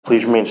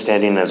Please remain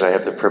standing as I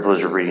have the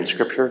privilege of reading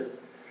Scripture.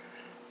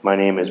 My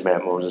name is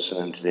Matt Moses,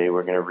 and today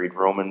we're going to read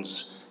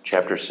Romans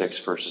chapter 6,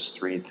 verses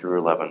 3 through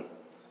 11.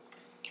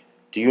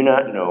 Do you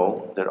not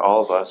know that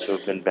all of us who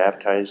have been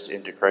baptized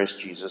into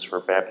Christ Jesus were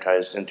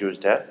baptized into his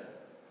death?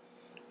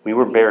 We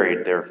were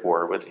buried,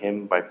 therefore, with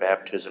him by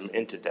baptism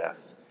into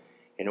death,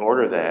 in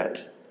order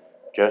that,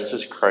 just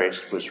as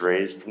Christ was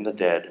raised from the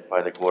dead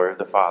by the glory of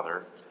the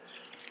Father,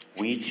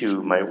 we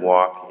too might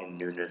walk in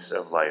newness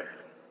of life.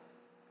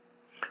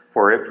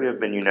 For if we have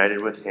been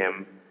united with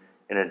him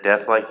in a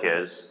death like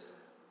his,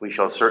 we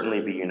shall certainly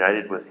be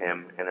united with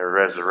him in a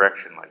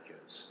resurrection like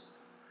his.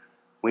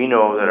 We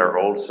know that our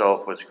old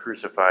self was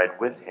crucified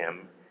with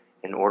him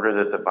in order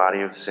that the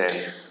body of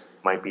sin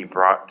might be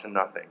brought to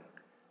nothing,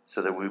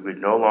 so that we would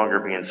no longer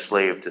be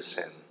enslaved to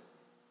sin.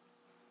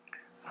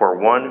 For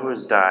one who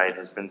has died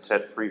has been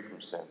set free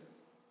from sin.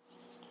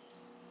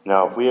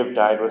 Now, if we have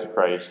died with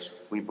Christ,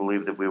 we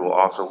believe that we will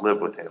also live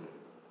with him.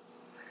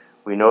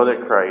 We know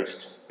that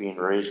Christ, being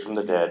raised from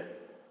the dead,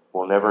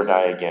 will never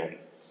die again.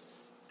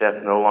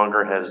 Death no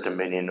longer has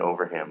dominion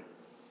over him.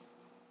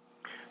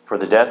 For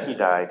the death he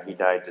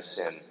died to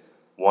sin,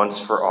 once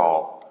for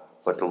all,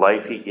 but the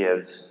life he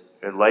lives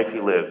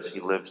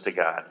to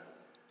God.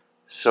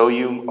 So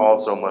you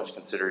also must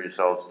consider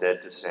yourselves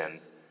dead to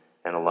sin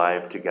and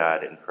alive to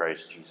God in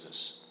Christ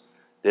Jesus.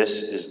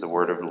 This is the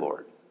word of the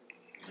Lord.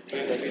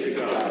 Thanks be to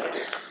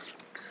God.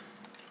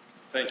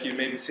 Thank you. You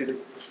may be seated.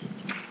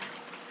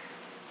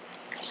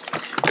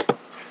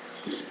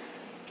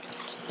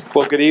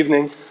 Well, good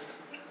evening.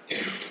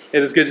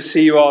 It is good to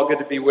see you all, good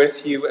to be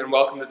with you, and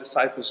welcome to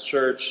Disciples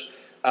Church.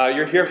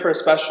 You're here for a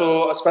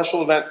special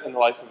event in the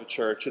life of a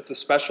church. It's a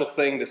special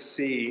thing to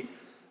see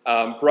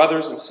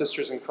brothers and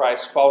sisters in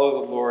Christ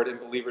follow the Lord in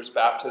believers'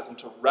 baptism,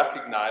 to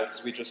recognize,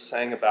 as we just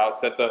sang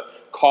about, that the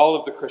call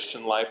of the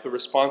Christian life, the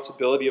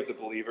responsibility of the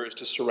believer, is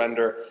to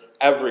surrender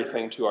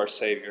everything to our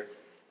Savior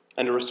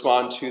and to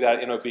respond to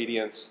that in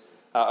obedience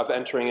of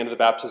entering into the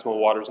baptismal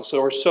waters. And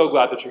so we're so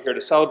glad that you're here to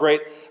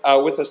celebrate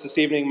with us this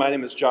evening. My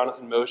name is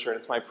Jonathan Mosher, and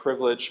it's my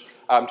privilege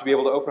to be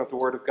able to open up the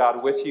Word of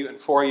God with you and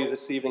for you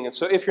this evening. And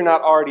so if you're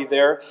not already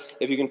there,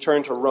 if you can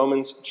turn to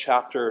Romans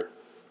chapter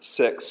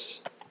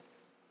 6.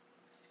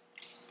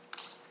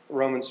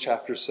 Romans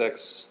chapter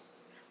 6.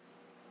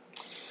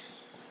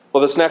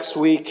 Well, this next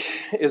week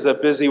is a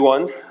busy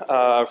one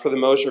for the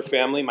Mosher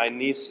family. My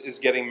niece is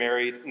getting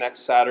married next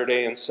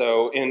Saturday, and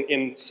so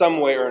in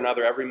some way or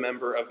another, every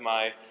member of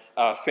my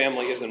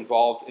family is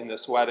involved in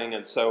this wedding.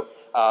 And so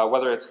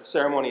whether it's the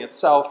ceremony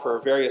itself or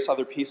various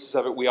other pieces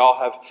of it, we all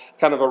have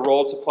kind of a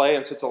role to play,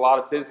 and so it's a lot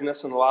of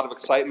business and a lot of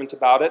excitement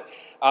about it.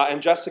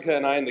 And Jessica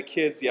and I and the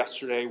kids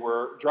yesterday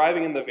were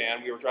driving in the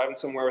van. We were driving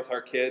somewhere with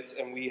our kids,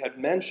 and we had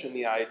mentioned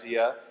the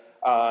idea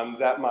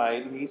that my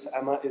niece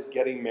Emma is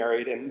getting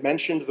married, and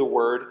mentioned the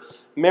word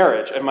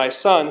marriage. And my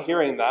son,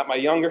 hearing that, my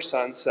younger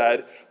son,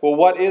 said, "Well,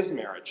 what is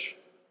marriage?"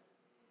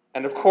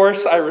 And of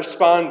course I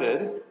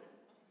responded,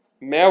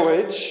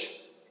 "Marriage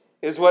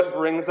is what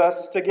brings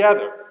us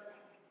together."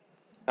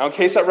 Now, in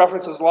case that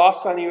reference is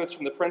lost on you, it's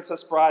from The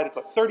Princess Bride. It's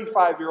a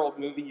 35-year-old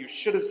movie. You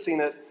should have seen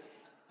it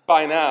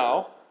by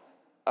now.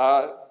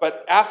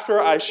 But after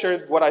I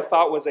shared what I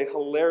thought was a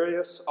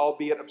hilarious,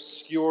 albeit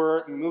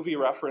obscure, movie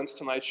reference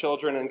to my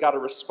children and got a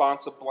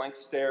response of blank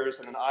stares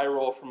and an eye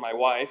roll from my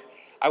wife,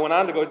 I went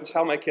on to go and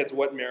tell my kids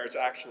what marriage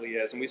actually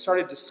is. And we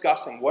started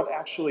discussing what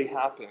actually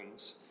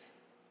happens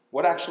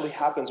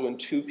when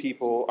two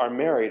people are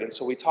married. And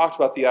so we talked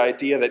about the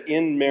idea that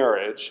in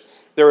marriage,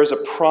 there is a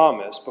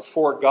promise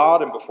before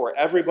God and before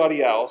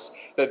everybody else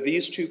that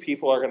these two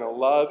people are going to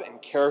love and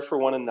care for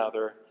one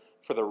another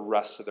for the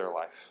rest of their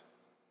life.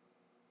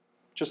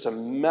 Just a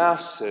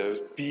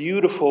massive,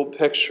 beautiful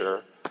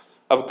picture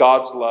of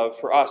God's love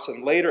for us.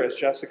 And later, as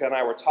Jessica and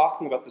I were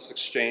talking about this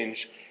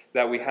exchange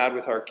that we had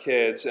with our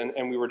kids,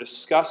 and we were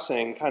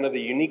discussing kind of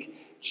the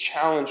unique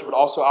challenge, but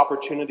also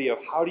opportunity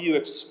of how do you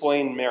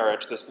explain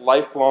marriage, this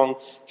lifelong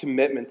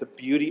commitment, the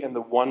beauty and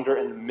the wonder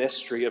and the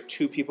mystery of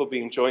two people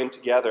being joined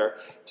together,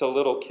 to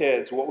little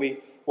kids. What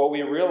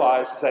we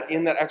realized is that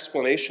in that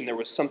explanation, there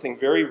was something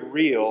very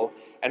real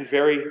and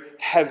very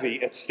heavy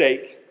at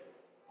stake.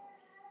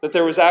 That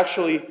there was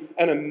actually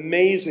an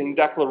amazing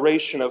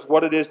declaration of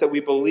what it is that we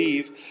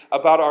believe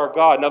about our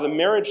God. Now, the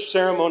marriage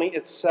ceremony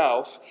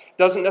itself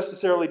doesn't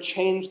necessarily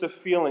change the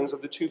feelings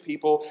of the two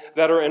people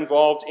that are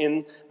involved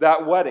in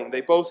that wedding.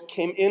 They both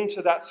came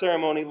into that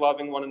ceremony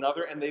loving one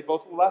another, and they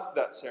both left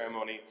that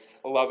ceremony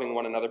loving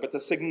one another. But the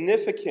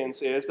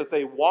significance is that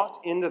they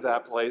walked into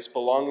that place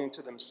belonging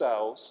to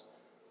themselves,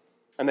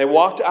 and they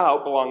walked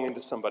out belonging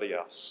to somebody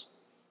else.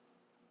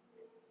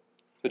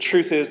 The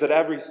truth is that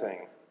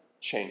everything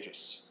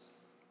changes.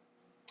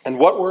 And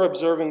what we're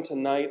observing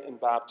tonight in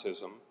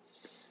baptism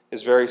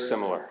is very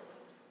similar.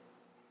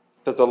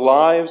 That the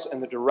lives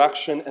and the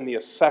direction and the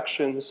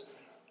affections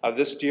of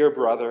this dear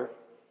brother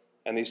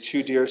and these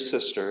two dear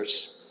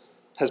sisters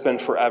has been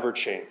forever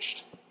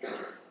changed.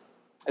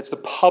 It's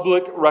the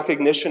public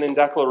recognition and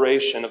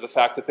declaration of the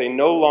fact that they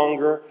no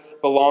longer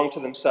belong to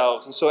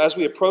themselves. And so as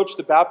we approach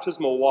the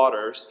baptismal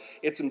waters,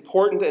 it's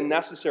important and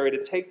necessary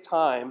to take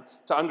time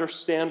to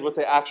understand what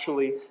they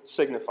actually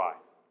signify.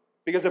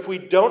 Because if we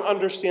don't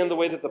understand the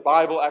way that the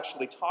Bible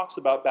actually talks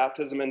about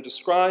baptism and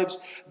describes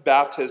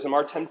baptism,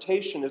 our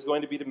temptation is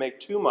going to be to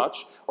make too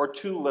much or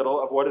too little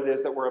of what it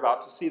is that we're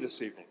about to see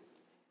this evening.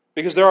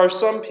 Because there are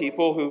some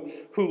people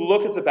who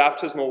look at the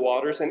baptismal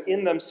waters and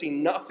in them see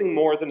nothing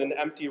more than an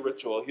empty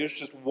ritual. Here's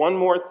just one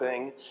more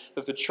thing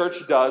that the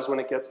church does when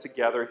it gets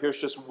together. Here's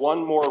just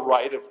one more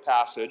rite of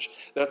passage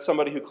that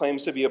somebody who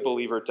claims to be a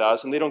believer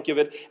does, and they don't give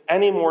it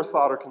any more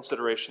thought or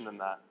consideration than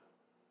that.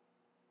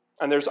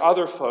 And there's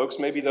other folks,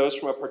 maybe those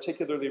from a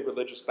particularly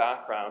religious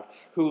background,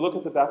 who look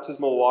at the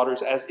baptismal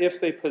waters as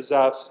if they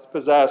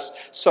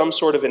possess some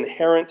sort of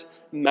inherent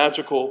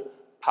magical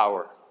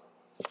power.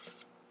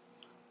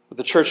 But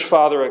the church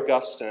father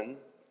Augustine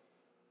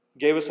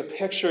gave us a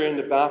picture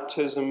into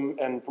baptism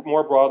and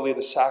more broadly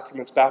the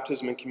sacraments,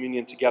 baptism and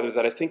communion together,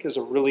 that I think is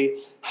a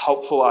really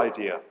helpful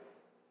idea.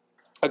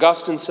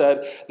 Augustine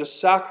said, the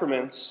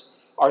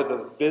sacraments are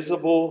the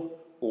visible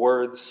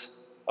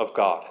words of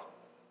God.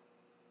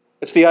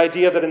 It's the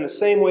idea that in the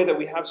same way that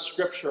we have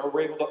Scripture,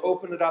 we're able to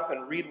open it up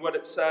and read what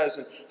it says,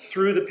 and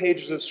through the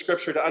pages of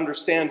Scripture to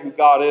understand who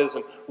God is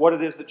and what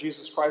it is that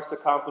Jesus Christ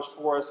accomplished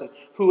for us and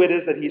who it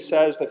is that He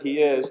says that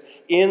He is.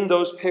 In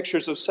those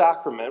pictures of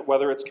sacrament,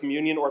 whether it's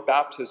communion or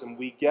baptism,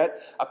 we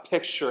get a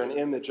picture, an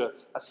image, a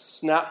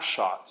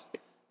snapshot,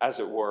 as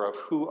it were, of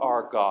who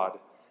our God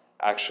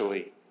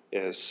actually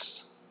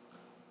is.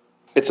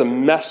 It's a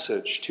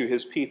message to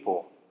His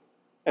people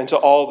and to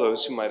all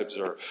those who might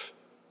observe.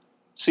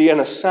 See,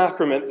 in a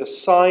sacrament, the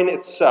sign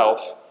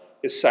itself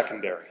is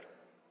secondary.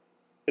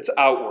 It's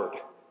outward,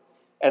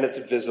 and it's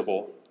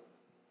visible.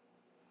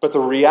 But the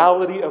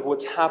reality of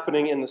what's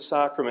happening in the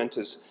sacrament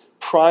is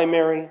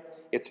primary,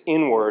 it's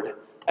inward,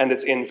 and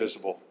it's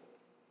invisible.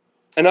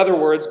 In other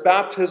words,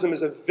 baptism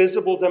is a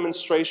visible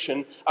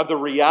demonstration of the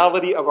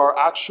reality of our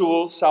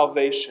actual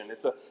salvation.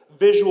 It's a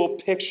visual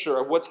picture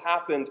of what's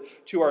happened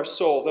to our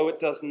soul, though it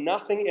does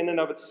nothing in and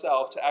of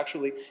itself to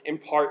actually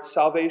impart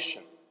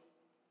salvation.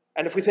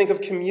 And if we think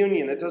of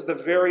communion, it does the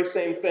very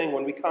same thing.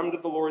 When we come to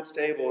the Lord's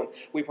table and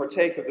we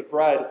partake of the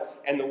bread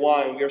and the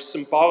wine, we are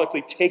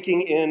symbolically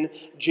taking in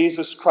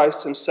Jesus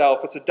Christ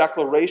Himself. It's a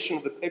declaration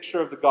of the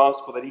picture of the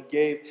gospel that He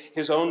gave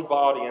His own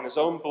body and His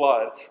own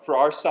blood for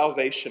our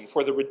salvation,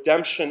 for the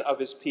redemption of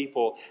His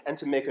people, and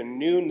to make a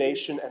new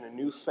nation and a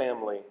new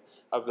family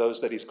of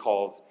those that He's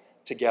called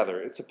together.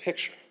 It's a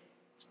picture.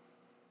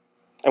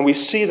 And we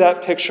see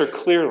that picture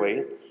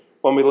clearly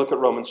when we look at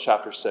Romans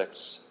chapter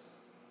 6.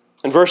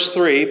 In verse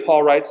 3,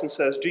 Paul writes and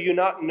says, "Do you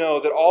not know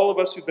that all of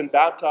us who've been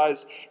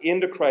baptized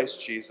into Christ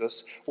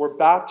Jesus were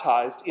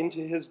baptized into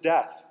His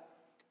death?"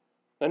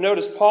 Now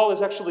notice, Paul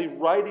is actually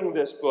writing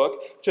this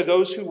book to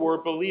those who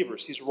were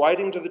believers. He's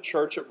writing to the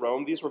church at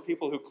Rome. These were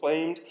people who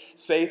claimed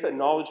faith and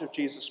knowledge of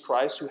Jesus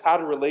Christ, who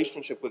had a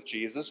relationship with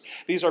Jesus.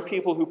 These are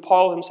people who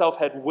Paul himself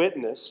had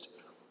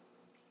witnessed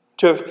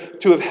to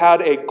have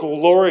had a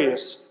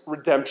glorious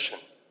redemption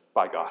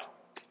by God.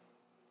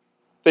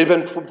 They've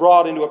been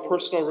brought into a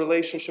personal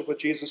relationship with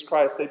Jesus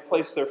Christ. They've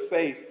placed their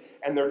faith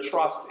and their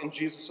trust in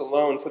Jesus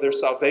alone for their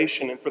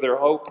salvation and for their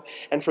hope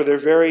and for their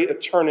very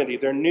eternity.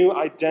 Their new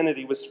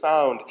identity was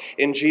found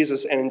in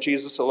Jesus and in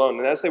Jesus alone.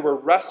 And as they were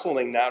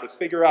wrestling now to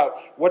figure out,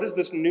 what does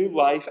this new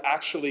life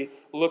actually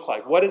look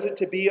like? What is it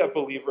to be a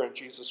believer in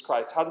Jesus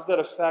Christ? How does that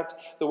affect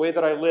the way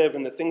that I live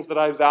and the things that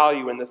I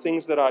value and the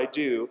things that I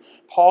do?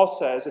 Paul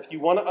says, if you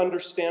want to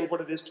understand what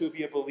it is to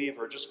be a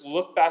believer, just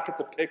look back at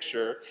the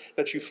picture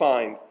that you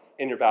find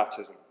in your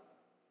baptism.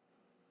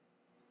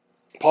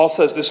 Paul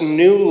says this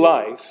new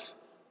life,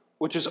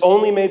 which is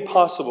only made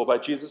possible by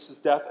Jesus'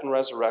 death and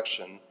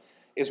resurrection,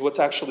 is what's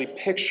actually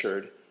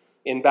pictured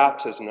in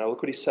baptism. Now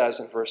look what he says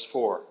in verse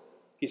 4.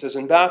 He says,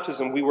 in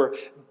baptism we were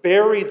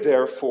buried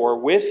therefore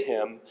with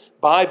Him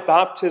by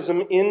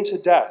baptism into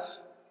death,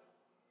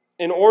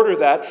 in order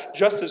that,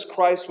 just as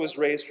Christ was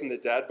raised from the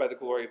dead by the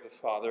glory of the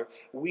Father,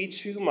 we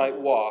too might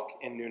walk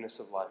in newness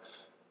of life.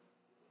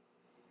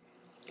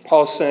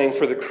 Paul's saying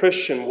for the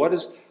Christian, what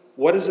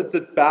is it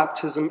that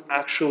baptism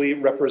actually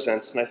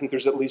represents? And I think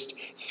there's at least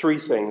three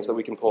things that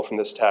we can pull from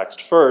this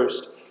text.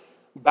 First,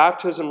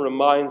 baptism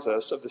reminds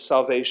us of the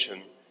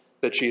salvation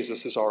that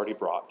Jesus has already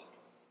brought.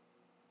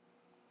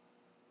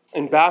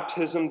 In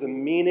baptism, the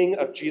meaning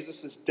of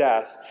Jesus'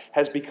 death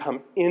has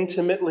become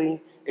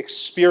intimately,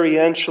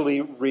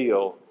 experientially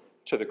real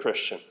to the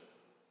Christian.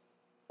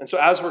 And so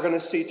as we're going to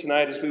see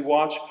tonight, as we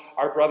watch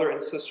our brother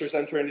and sisters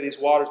enter into these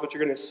waters, what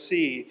you're going to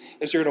see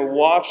is you're going to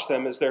watch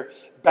them as they're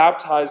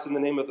baptized in the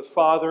name of the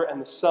Father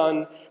and the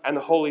Son and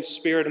the Holy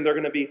Spirit, and they're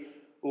going to be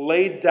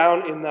laid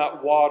down in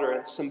that water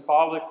and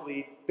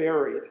symbolically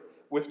buried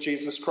with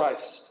Jesus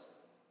Christ.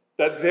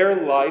 That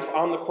their life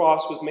on the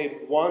cross was made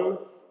one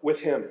with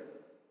Him.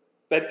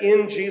 That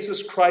in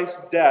Jesus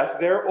Christ's death,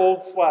 their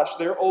old flesh,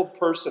 their old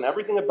person,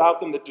 everything about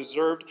them that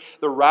deserved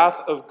the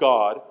wrath of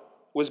God,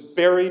 was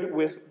buried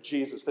with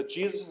Jesus, that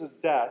Jesus'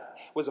 death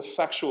was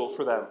effectual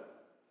for them.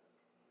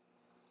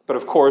 But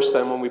of course,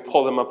 then when we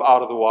pull them up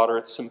out of the water,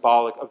 it's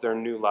symbolic of their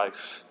new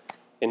life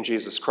in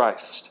Jesus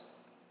Christ.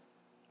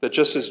 That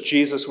just as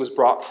Jesus was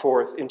brought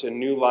forth into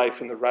new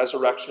life in the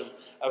resurrection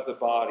of the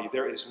body,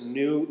 there is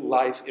new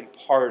life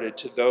imparted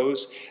to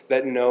those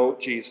that know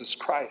Jesus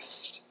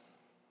Christ.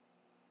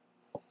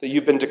 That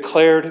you've been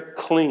declared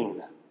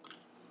clean.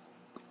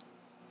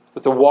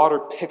 That the water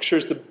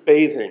pictures the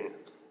bathing,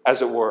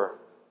 as it were,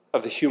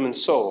 of the human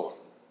soul.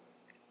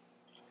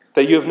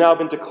 That you have now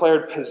been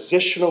declared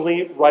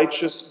positionally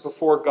righteous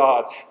before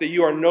God. That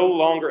you are no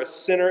longer a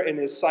sinner in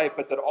his sight,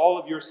 but that all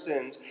of your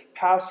sins,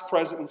 past,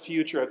 present, and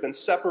future, have been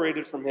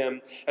separated from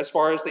him as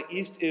far as the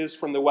east is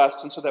from the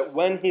west. And so that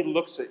when he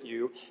looks at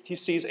you, he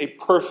sees a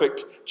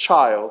perfect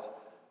child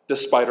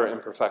despite our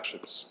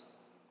imperfections.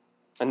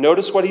 And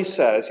notice what he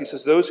says. He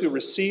says, those who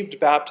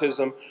received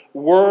baptism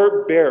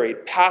were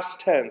buried, past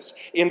tense,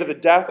 into the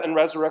death and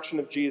resurrection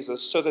of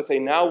Jesus, so that they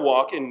now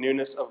walk in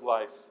newness of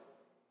life.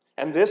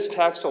 And this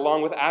text,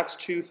 along with Acts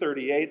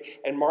 2:38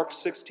 and Mark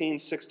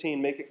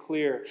 16:16, make it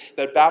clear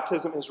that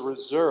baptism is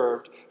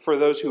reserved for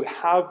those who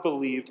have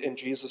believed in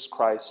Jesus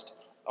Christ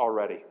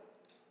already.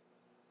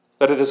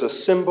 That it is a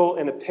symbol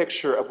and a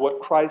picture of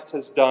what Christ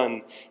has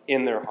done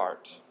in their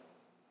heart.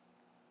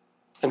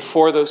 And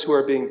for those who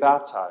are being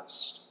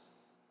baptized,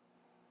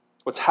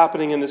 what's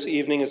happening in this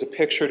evening is a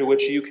picture to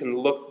which you can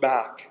look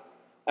back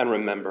and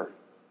remember.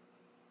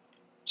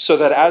 So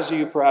that as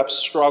you perhaps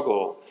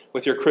struggle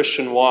with your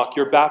Christian walk,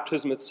 your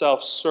baptism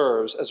itself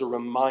serves as a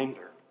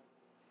reminder,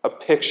 a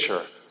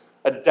picture,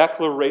 a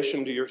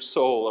declaration to your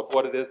soul of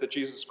what it is that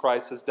Jesus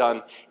Christ has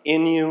done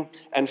in you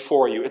and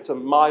for you. It's a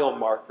mile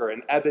marker,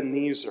 an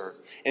Ebenezer,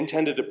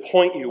 intended to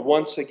point you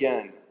once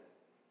again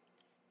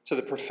to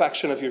the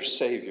perfection of your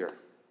Savior,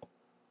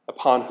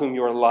 upon whom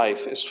your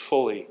life is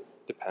fully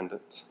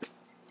dependent.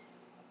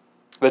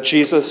 That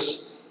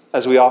Jesus,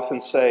 as we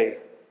often say,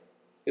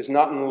 is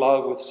not in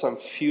love with some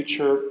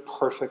future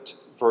perfect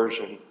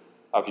version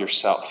of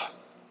yourself,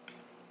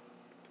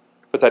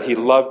 but that he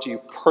loved you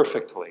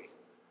perfectly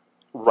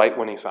right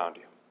when he found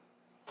you.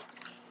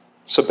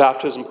 So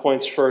baptism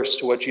points first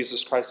to what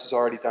Jesus Christ has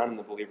already done in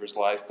the believer's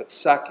life, but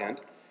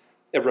second,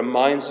 it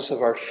reminds us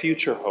of our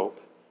future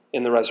hope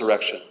in the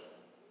resurrection.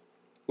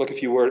 Look,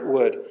 if you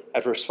would,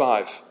 at verse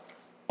 5.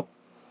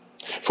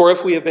 For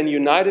if we have been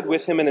united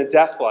with him in a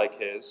death like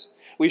his,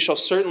 we shall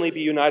certainly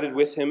be united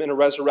with him in a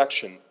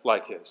resurrection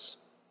like his.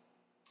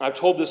 I've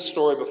told this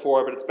story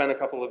before, but it's been a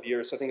couple of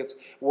years, so I think it's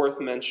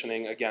worth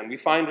mentioning again. We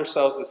find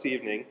ourselves this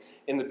evening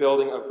in the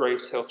building of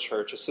Grace Hill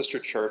Church, a sister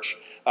church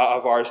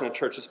of ours, and a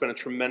church that's been a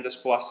tremendous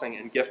blessing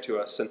and gift to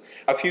us. And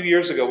a few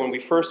years ago, when we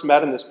first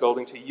met in this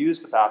building to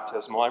use the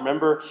baptismal, I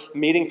remember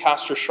meeting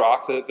Pastor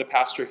Schrock, the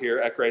pastor here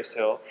at Grace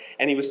Hill,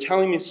 and he was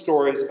telling me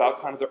stories about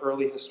kind of the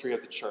early history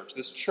of the church.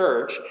 This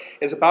church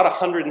is about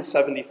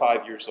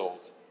 175 years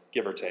old,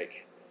 give or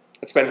take.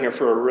 It's been here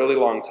for a really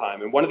long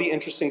time. And one of the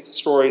interesting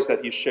stories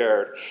that he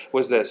shared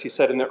was this. He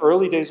said in the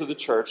early days of the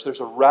church, there's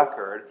a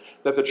record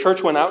that the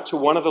church went out to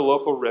one of the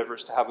local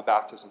rivers to have a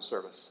baptism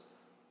service.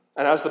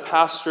 And as the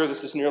pastor,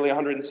 this is nearly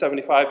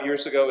 175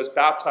 years ago, is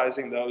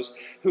baptizing those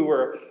who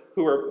were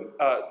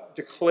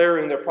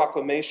declaring their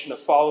proclamation of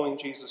following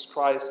Jesus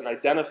Christ and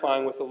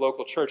identifying with the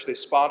local church, they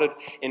spotted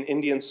an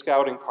Indian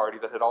scouting party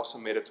that had also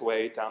made its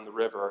way down the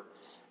river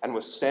and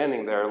was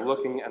standing there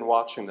looking and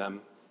watching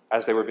them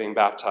as they were being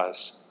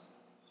baptized.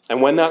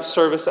 And when that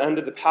service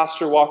ended, the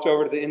pastor walked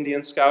over to the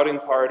Indian scouting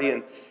party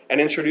and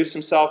introduced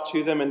himself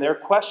to them. And their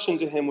question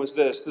to him was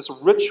this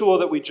ritual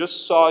that we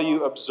just saw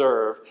you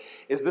observe,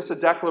 is this a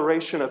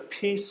declaration of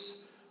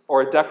peace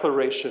or a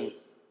declaration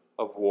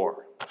of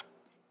war?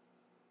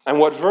 And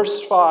what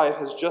verse 5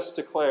 has just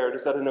declared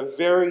is that in a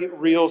very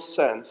real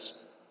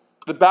sense,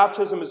 the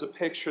baptism is a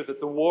picture that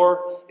the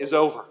war is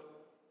over.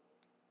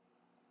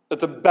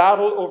 That the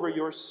battle over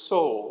your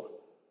soul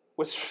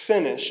was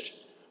finished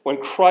when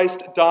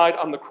Christ died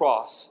on the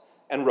cross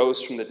and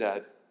rose from the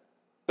dead.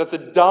 That the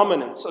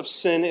dominance of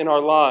sin in our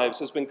lives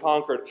has been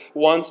conquered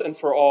once and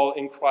for all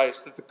in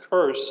Christ. That the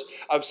curse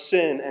of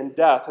sin and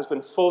death has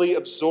been fully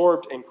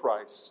absorbed in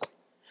Christ.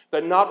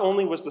 That not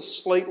only was the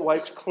slate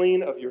wiped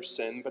clean of your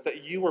sin, but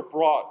that you were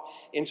brought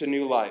into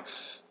new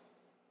life.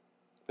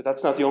 But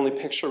that's not the only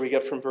picture we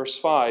get from verse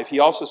 5. He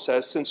also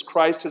says, since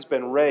Christ has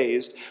been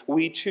raised,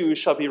 we too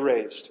shall be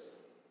raised.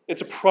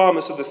 It's a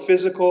promise of the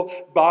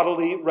physical,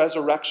 bodily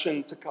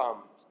resurrection to come.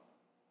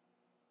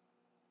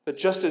 That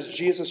just as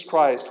Jesus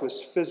Christ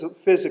was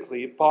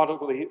physically,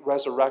 bodily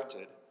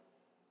resurrected,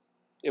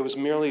 it was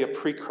merely a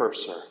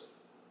precursor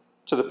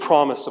to the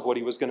promise of what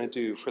he was going to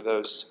do for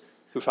those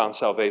who found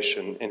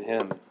salvation in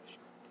him.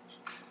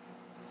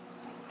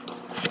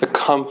 The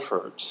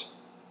comfort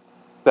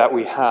that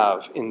we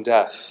have in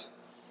death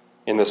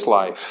in this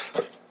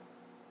life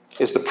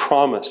is the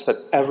promise that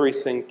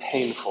everything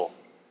painful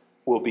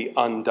will be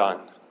undone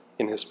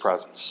in his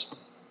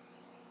presence.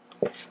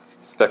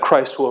 That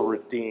Christ will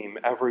redeem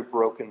every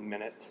broken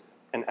minute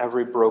and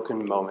every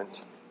broken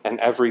moment and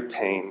every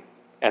pain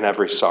and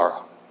every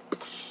sorrow.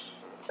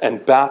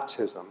 And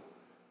baptism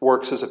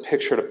works as a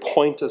picture to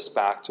point us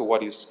back to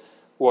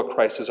what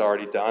Christ has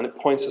already done. It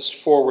points us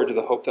forward to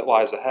the hope that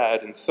lies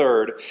ahead. And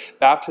third,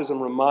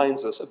 baptism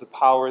reminds us of the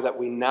power that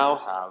we now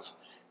have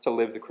to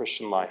live the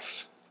Christian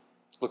life.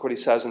 Look what he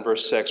says in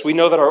verse 6. We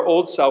know that our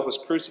old self was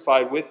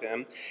crucified with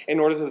him in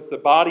order that the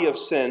body of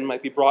sin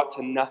might be brought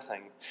to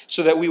nothing,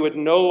 so that we would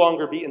no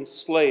longer be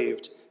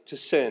enslaved to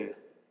sin.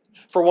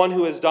 For one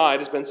who has died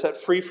has been set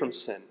free from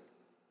sin.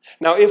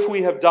 Now, if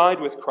we have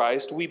died with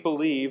Christ, we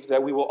believe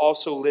that we will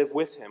also live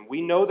with him.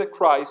 We know that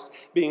Christ,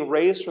 being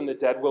raised from the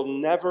dead, will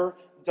never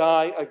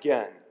die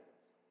again.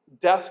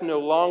 Death no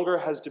longer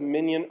has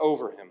dominion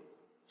over him.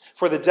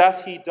 For the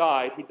death he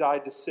died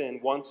to sin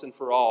once and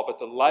for all. But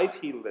the life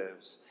he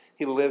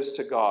lives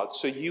to God.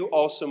 So you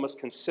also must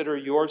consider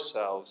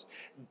yourselves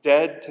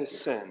dead to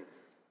sin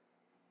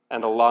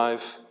and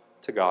alive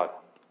to God.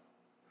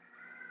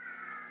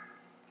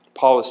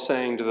 Paul is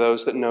saying to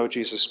those that know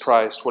Jesus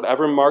Christ,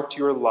 whatever marked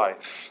your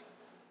life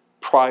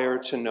prior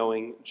to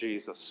knowing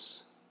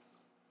Jesus.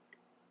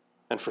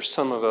 And for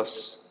some of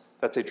us,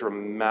 that's a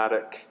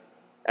dramatic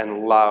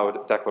and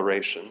loud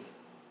declaration.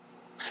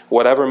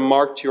 Whatever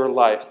marked your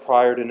life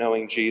prior to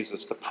knowing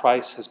Jesus, the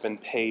price has been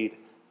paid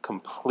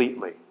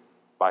completely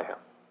by him.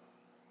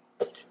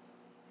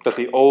 That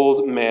the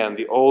old man,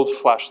 the old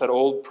flesh, that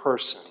old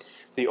person,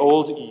 the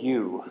old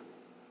you,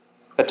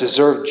 that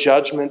deserved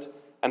judgment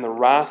and the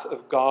wrath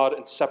of God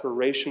and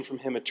separation from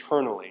him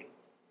eternally,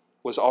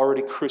 was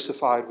already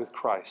crucified with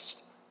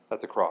Christ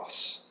at the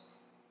cross.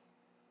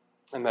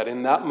 And that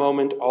in that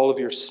moment, all of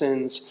your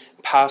sins,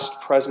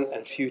 past, present,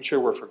 and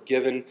future, were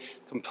forgiven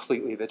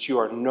completely. That you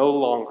are no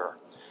longer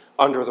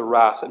under the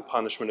wrath and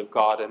punishment of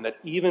God. And that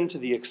even to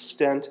the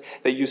extent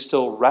that you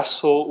still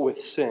wrestle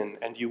with sin,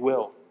 and you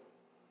will,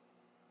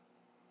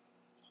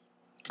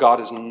 God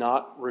is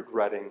not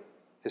regretting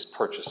his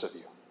purchase of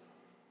you,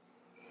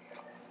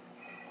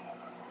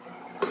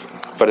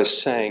 but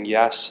is saying,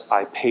 yes,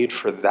 I paid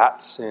for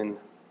that sin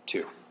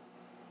too.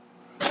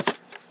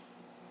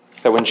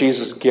 That when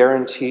Jesus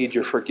guaranteed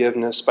your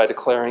forgiveness by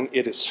declaring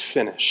it is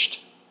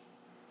finished,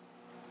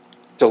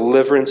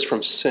 deliverance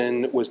from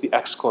sin was the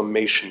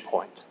exclamation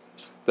point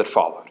that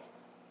followed.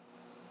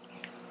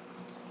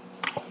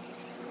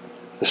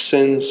 The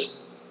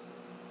sins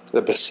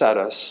that beset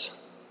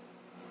us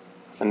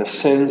and the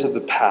sins of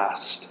the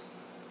past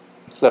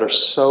that are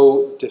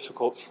so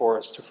difficult for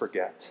us to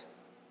forget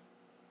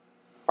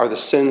are the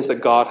sins that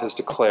God has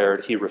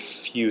declared he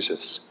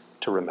refuses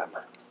to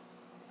remember.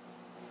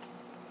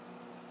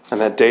 And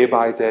that day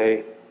by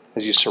day,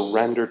 as you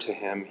surrender to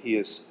him, he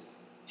is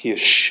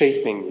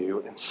shaping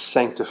you and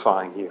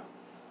sanctifying you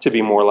to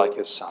be more like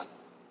his Son.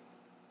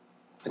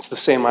 It's the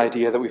same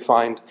idea that we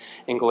find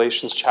in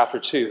Galatians chapter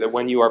 2, that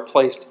when you are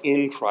placed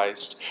in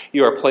Christ,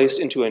 you are placed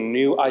into a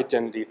new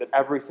identity, that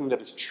everything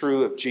that is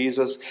true of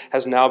Jesus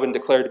has now been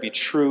declared to be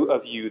true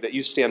of you, that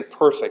you stand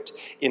perfect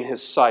in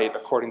his sight,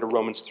 according to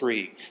Romans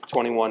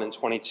 3:21 and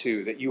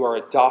 22, that you are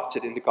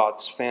adopted into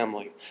God's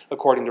family,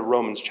 according to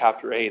Romans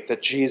chapter 8,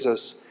 that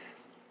Jesus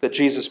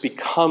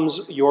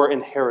becomes your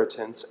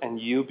inheritance and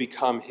you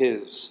become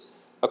his,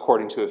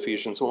 according to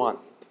Ephesians 1.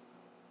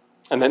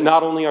 And that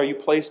not only are you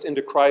placed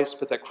into Christ,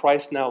 but that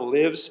Christ now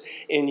lives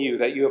in you,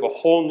 that you have a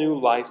whole new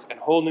life and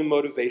whole new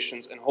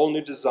motivations and whole new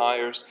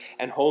desires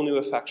and whole new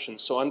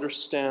affections. So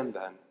understand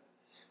then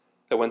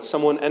that when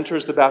someone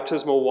enters the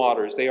baptismal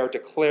waters, they are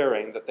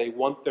declaring that they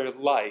want their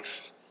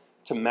life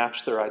to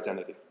match their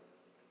identity.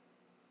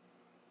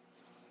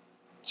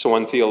 So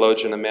one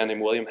theologian, a man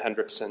named William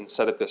Hendrickson,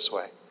 said it this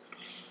way: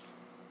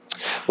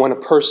 when a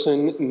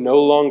person no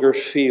longer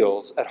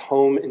feels at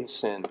home in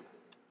sin,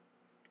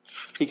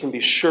 he can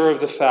be sure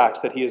of the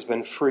fact that he has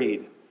been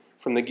freed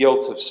from the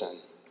guilt of sin,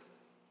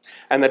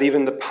 and that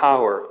even the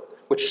power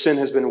which sin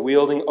has been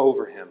wielding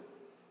over him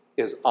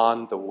is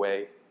on the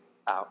way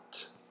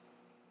out.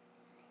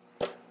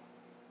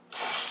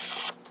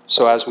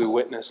 So as we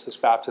witness this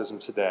baptism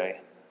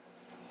today,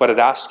 what I'd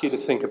ask you to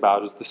think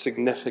about is the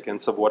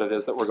significance of what it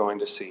is that we're going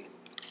to see.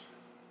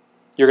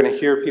 You're going to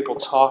hear people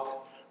talk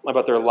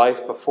about their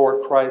life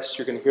before Christ.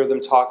 You're going to hear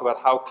them talk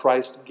about how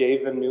Christ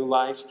gave them new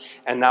life,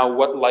 and now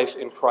what life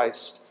in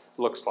Christ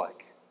looks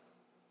like.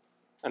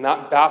 And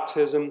that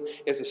baptism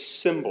is a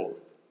symbol.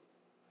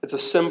 It's a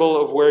symbol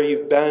of where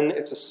you've been.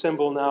 It's a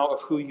symbol now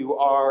of who you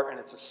are, and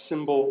it's a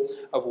symbol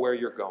of where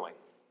you're going.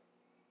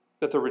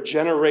 That the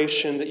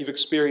regeneration that you've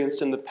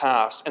experienced in the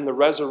past and the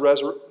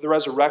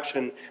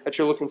resurrection that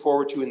you're looking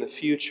forward to in the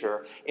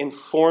future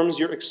informs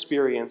your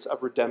experience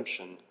of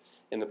redemption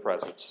in the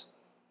present.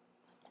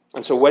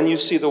 And so when you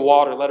see the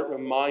water, let it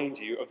remind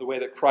you of the way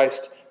that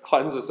Christ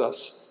cleanses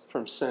us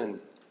from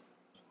sin.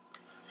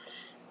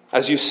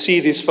 As you see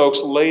these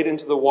folks laid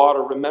into the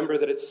water, remember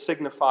that it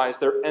signifies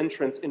their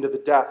entrance into the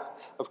death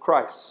of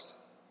Christ.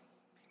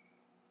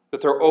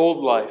 That their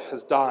old life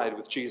has died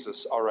with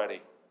Jesus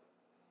already.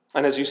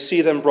 And as you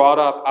see them brought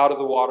up out of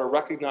the water,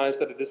 recognize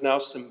that it is now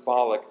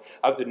symbolic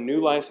of the new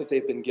life that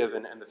they've been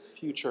given and the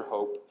future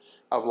hope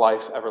of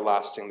life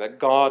everlasting. That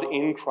God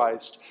in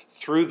Christ,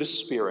 through the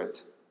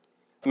Spirit,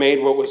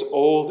 made what was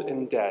old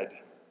and dead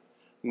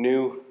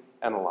new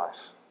and alive.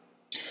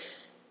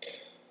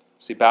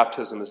 See,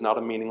 baptism is not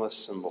a meaningless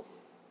symbol.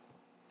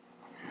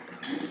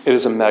 It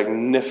is a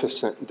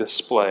magnificent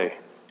display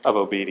of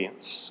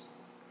obedience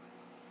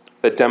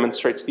that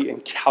demonstrates the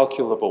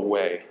incalculable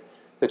way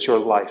that your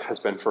life has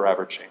been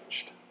forever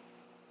changed.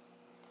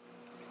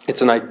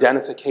 It's an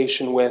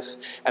identification with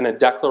and a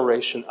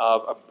declaration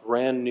of a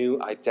brand new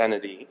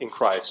identity in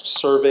Christ,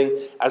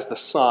 serving as the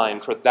sign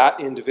for that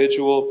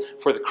individual,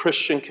 for the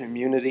Christian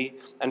community,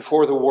 and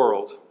for the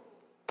world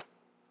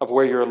of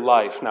where your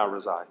life now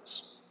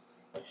resides.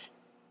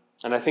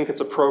 And I think it's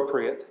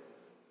appropriate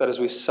that as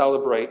we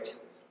celebrate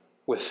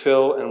with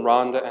Phil and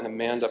Rhonda and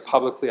Amanda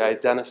publicly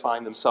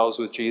identifying themselves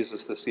with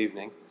Jesus this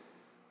evening,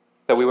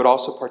 that we would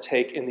also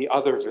partake in the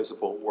other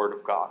visible Word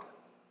of God,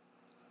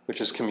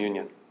 which is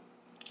communion.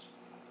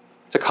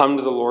 To come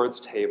to the Lord's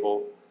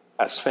table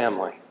as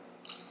family,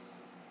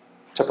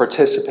 to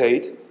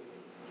participate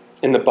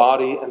in the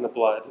body and the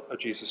blood of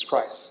Jesus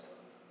Christ,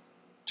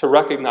 to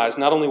recognize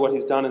not only what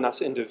he's done in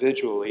us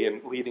individually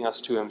and leading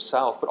us to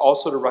himself, but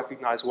also to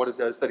recognize what it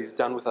is that he's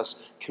done with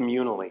us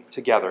communally,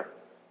 together.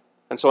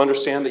 And so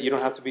understand that you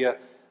don't have to be a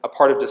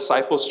part of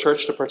Disciples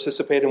Church to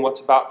participate in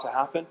what's about to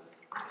happen.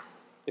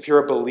 If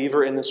you're a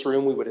believer in this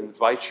room, we would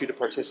invite you to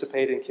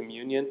participate in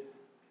communion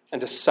and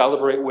to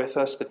celebrate with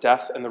us the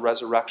death and the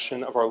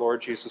resurrection of our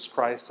Lord Jesus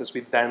Christ as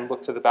we then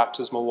look to the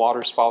baptismal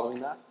waters following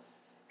that.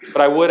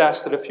 But I would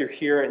ask that if you're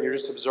here and you're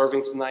just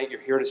observing tonight,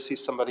 you're here to see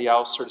somebody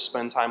else or to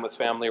spend time with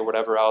family or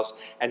whatever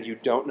else, and you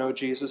don't know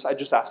Jesus, I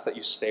just ask that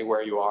you stay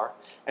where you are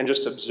and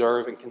just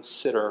observe and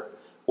consider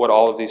what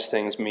all of these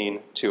things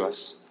mean to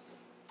us.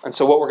 And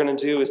so what we're going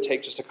to do is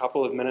take just a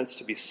couple of minutes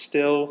to be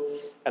still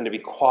and to be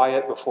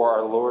quiet before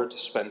our Lord, to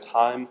spend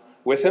time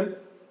with him.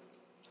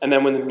 And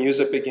then when the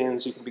music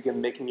begins, you can begin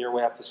making your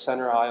way up the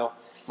center aisle,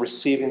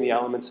 receiving the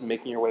elements and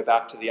making your way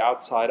back to the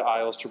outside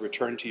aisles to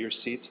return to your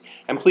seats.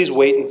 And please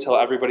wait until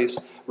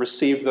everybody's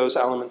received those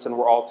elements and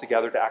we're all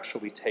together to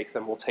actually take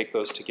them. We'll take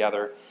those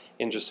together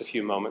in just a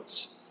few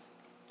moments.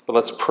 But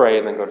let's pray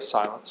and then go to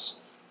silence.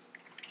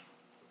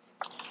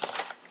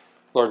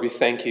 Lord, we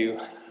thank you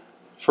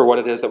for what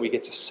it is that we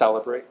get to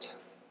celebrate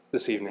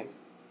this evening.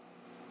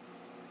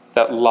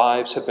 That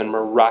lives have been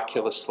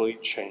miraculously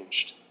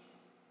changed.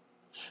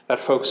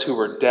 That folks who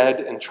were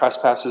dead in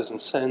trespasses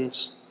and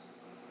sins,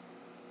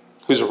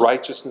 whose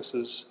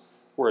righteousnesses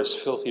were as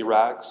filthy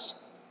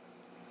rags,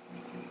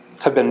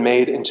 have been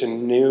made into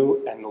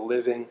new and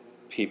living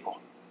people,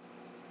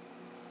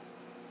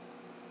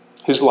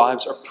 whose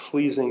lives are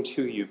pleasing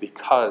to you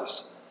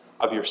because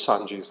of your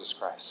Son, Jesus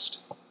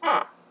Christ,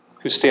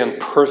 who stand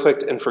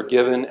perfect and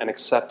forgiven and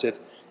accepted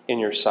in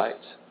your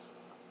sight.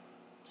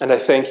 And I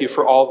thank you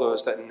for all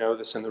those that know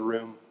this in the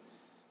room,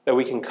 that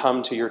we can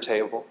come to your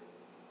table,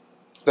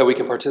 that we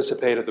can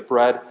participate of the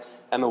bread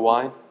and the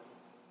wine,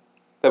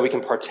 that we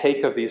can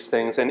partake of these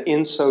things, and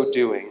in so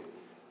doing,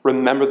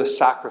 remember the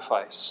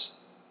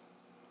sacrifice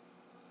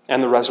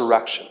and the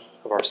resurrection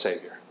of our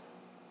Savior.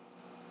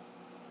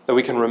 That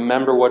we can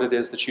remember what it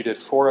is that you did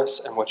for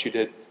us and what you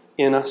did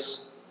in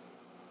us,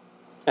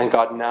 and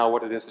God, now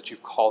what it is that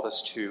you've called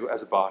us to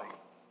as a body.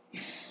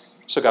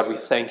 So God, we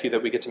thank you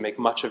that we get to make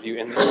much of you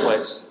in this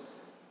place.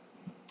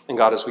 And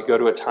God, as we go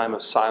to a time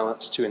of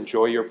silence to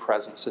enjoy your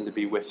presence and to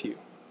be with you,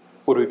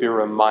 would we be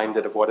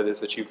reminded of what it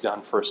is that you've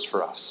done first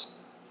for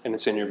us? And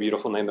it's in your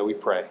beautiful name that we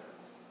pray.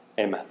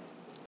 Amen.